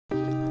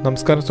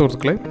നമസ്കാരം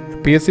സുഹൃത്തുക്കളെ,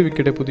 PSC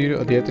വിക്കിയുടെ പുതിയൊരു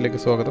അധ്യായത്തിലേക്ക്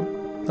സ്വാഗതം.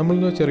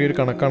 നമ്മളിന്ന് ചെറിയൊരു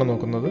കണക്കാണ്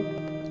നോക്കുന്നത്,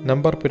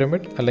 നമ്പർ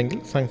പിരമിഡ് അല്ലെങ്കിൽ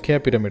സംഖ്യാ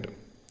പിരമിഡ്.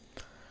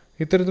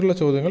 ഇത്തരത്തിലുള്ള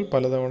ചോദ്യങ്ങൾ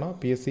പലതവണ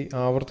PSC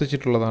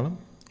ആവർത്തിച്ചിട്ടുള്ളതാണ്.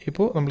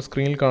 ഇപ്പോൾ നമ്മൾ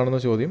സ്ക്രീനിൽ കാണുന്ന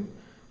ചോദ്യം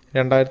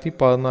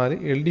 2014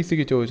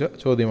 LDCക്ക് ചോദിച്ച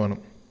ചോദ്യമാണ്.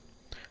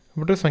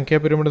 ഇവിടെ ഒരു സംഖ്യാ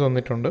പിരമിഡ്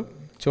തന്നിട്ടുണ്ട്.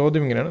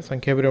 ചോദ്യം ഇങ്ങനെയാണ്: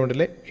 സംഖ്യാ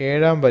പിരമിഡിലെ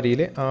 7ാം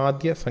വരിയിലെ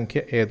ആദ്യ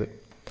സംഖ്യ ഏത്?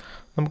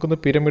 നമുക്കൊന്ന്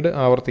പിരമിഡ്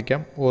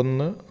ആവർത്തിക്കാം.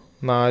 1,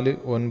 4,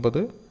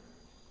 9,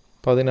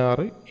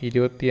 16,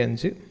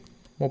 25,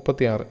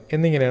 36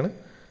 എന്നിങ്ങനെയാണ്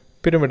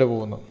പിരമിഡ്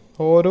പോകുന്നത്.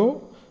 ഓരോ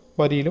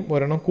വരിയിലും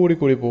ഒരെണ്ണം കൂടി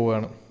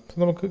പോവുകയാണ്.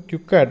 നമുക്ക്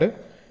ക്വിക്കായിട്ട്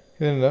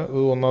ഇതിൻ്റെ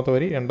ഒന്നാമത്തെ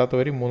വരി, രണ്ടാമത്തെ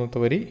വരി, മൂന്നാമത്തെ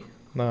വരി,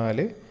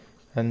 4,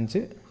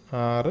 5,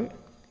 6,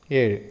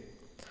 7.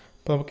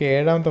 അപ്പോൾ നമുക്ക്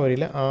 7ാമത്തെ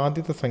വരിയിലെ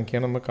ആദ്യത്തെ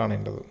സംഖ്യയാണ് നമ്മൾ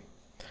കാണേണ്ടത്.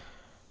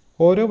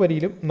 ഓരോ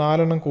വരിയിലും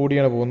 4 എണ്ണം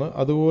കൂടിയാണ് പോകുന്നത്.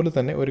 അതുപോലെ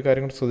തന്നെ ഒരു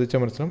കാര്യം കൂടി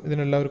ശ്രദ്ധിച്ചാൽ മനസ്സിലാവും,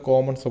 ഇതിനെല്ലാം ഒരു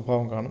കോമൺ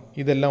സ്വഭാവം കാണും.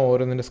 ഇതെല്ലാം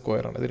ഓരോന്നിൻ്റെ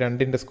സ്ക്വയറാണ്. ഇത്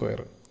 2ൻ്റെ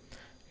സ്ക്വയർ,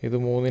 ഇത്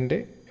 3ൻ്റെ,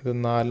 ഇത്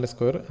 4ൻ്റെ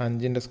സ്ക്വയർ,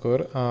 5ൻ്റെ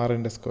സ്ക്വയർ,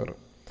 6ൻ്റെ സ്ക്വയർ.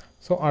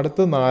 സോ അടുത്ത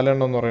 4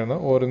 എണ്ണം എന്ന് പറയുന്നത്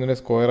ഓരോന്നിൻ്റെ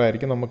സ്ക്വയർ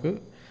ആയിരിക്കും. നമുക്ക്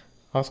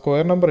ആ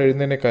സ്ക്വയർ നമ്പർ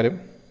എഴുതുന്നതിനേക്കാളും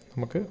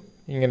നമുക്ക്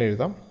ഇങ്ങനെ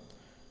എഴുതാം: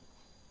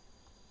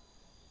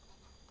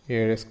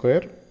 7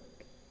 സ്ക്വയർ,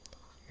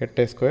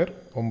 8 സ്ക്വയർ,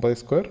 9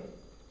 സ്ക്വയർ,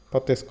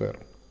 10 സ്ക്വയർ.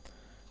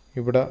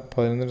 ഇവിടെ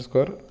 11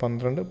 സ്ക്വയർ,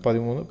 12,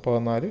 13,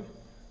 14,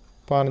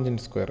 15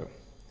 സ്ക്വയർ.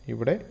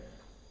 ഇവിടെ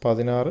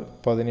 16,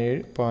 17,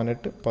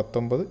 18,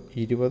 19,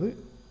 20,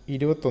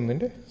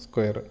 21ൻ്റെ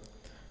സ്ക്വയർ.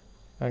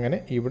 അങ്ങനെ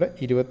ഇവിടെ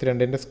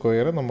 22ൻ്റെ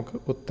സ്ക്വയർ നമുക്ക്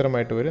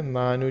ഉത്തരമായിട്ട് വരും.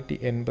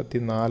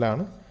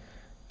 484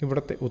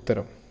 ഇവിടുത്തെ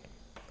ഉത്തരം.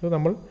 ഇത്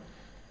നമ്മൾ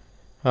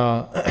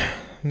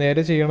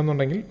നേരെ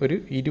ചെയ്യണമെന്നുണ്ടെങ്കിൽ ഒരു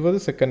 20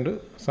 സെക്കൻഡ്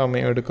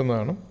സമയം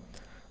എടുക്കുന്നതാണ്.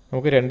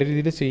 നമുക്ക് 2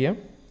 രീതിയിൽ ചെയ്യാം.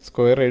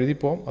 സ്ക്വയർ എഴുതി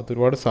പോകാം, അത്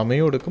ഒരുപാട്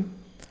സമയം എടുക്കും.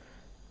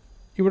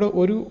 ഇവിടെ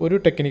ഒരു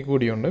ടെക്നിക്ക്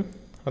കൂടിയുണ്ട്.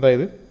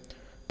 അതായത്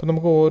ഇപ്പം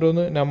നമുക്ക്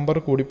ഓരോന്ന് നമ്പർ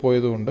കൂടി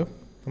പോയതുകൊണ്ട്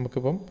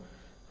നമുക്കിപ്പം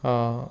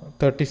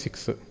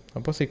 36,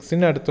 അപ്പോൾ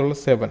 6ന് അടുത്തുള്ള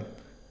 7,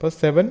 അപ്പോൾ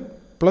 7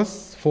 +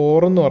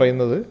 4 എന്ന്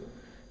പറയുന്നത്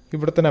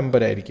ഇവിടുത്തെ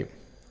നമ്പറായിരിക്കും.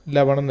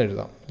 11 എന്ന്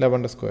എഴുതാം,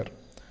 11ൻ്റെ സ്ക്വയർ.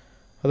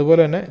 അതുപോലെ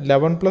തന്നെ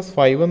 11 +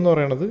 5 എന്ന്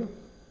പറയുന്നത്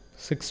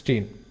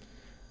 16,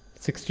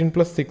 16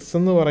 + 6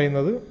 എന്ന്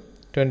പറയുന്നത്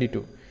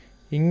 22.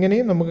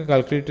 ഇങ്ങനെയും നമുക്ക്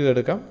കാൽക്കുലേറ്റ്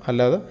ചെയ്തെടുക്കാം.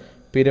 അല്ലാതെ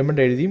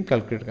പിരമിഡ് എഴുതിയും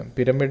കാൽക്കുലേറ്റ് എടുക്കാം.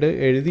 പിരമിഡ്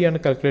എഴുതിയാണ്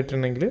കാൽക്കുലേറ്റ്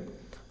ചെയ്യണമെങ്കിൽ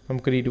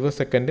നമുക്കൊരു 20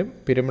 സെക്കൻഡും,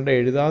 പിരമിഡ്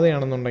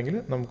എഴുതാതെയാണെന്നുണ്ടെങ്കിൽ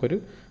നമുക്കൊരു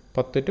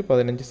 10 to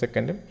 15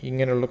 സെക്കൻഡും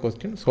ഇങ്ങനെയുള്ള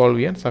ക്വസ്റ്റ്യൻ സോൾവ്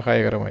ചെയ്യാൻ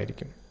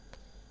സഹായകരമായിരിക്കും.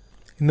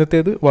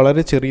 ഇന്നത്തേത്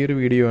വളരെ ചെറിയൊരു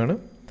വീഡിയോ ആണ്.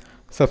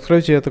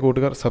 സബ്സ്ക്രൈബ് ചെയ്യാത്ത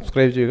കൂട്ടുകാർ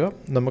സബ്സ്ക്രൈബ് ചെയ്യുക.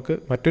 നമുക്ക്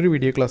മറ്റൊരു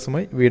വീഡിയോ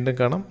ക്ലാസ്സുമായി വീണ്ടും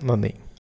കാണാം. നന്ദി.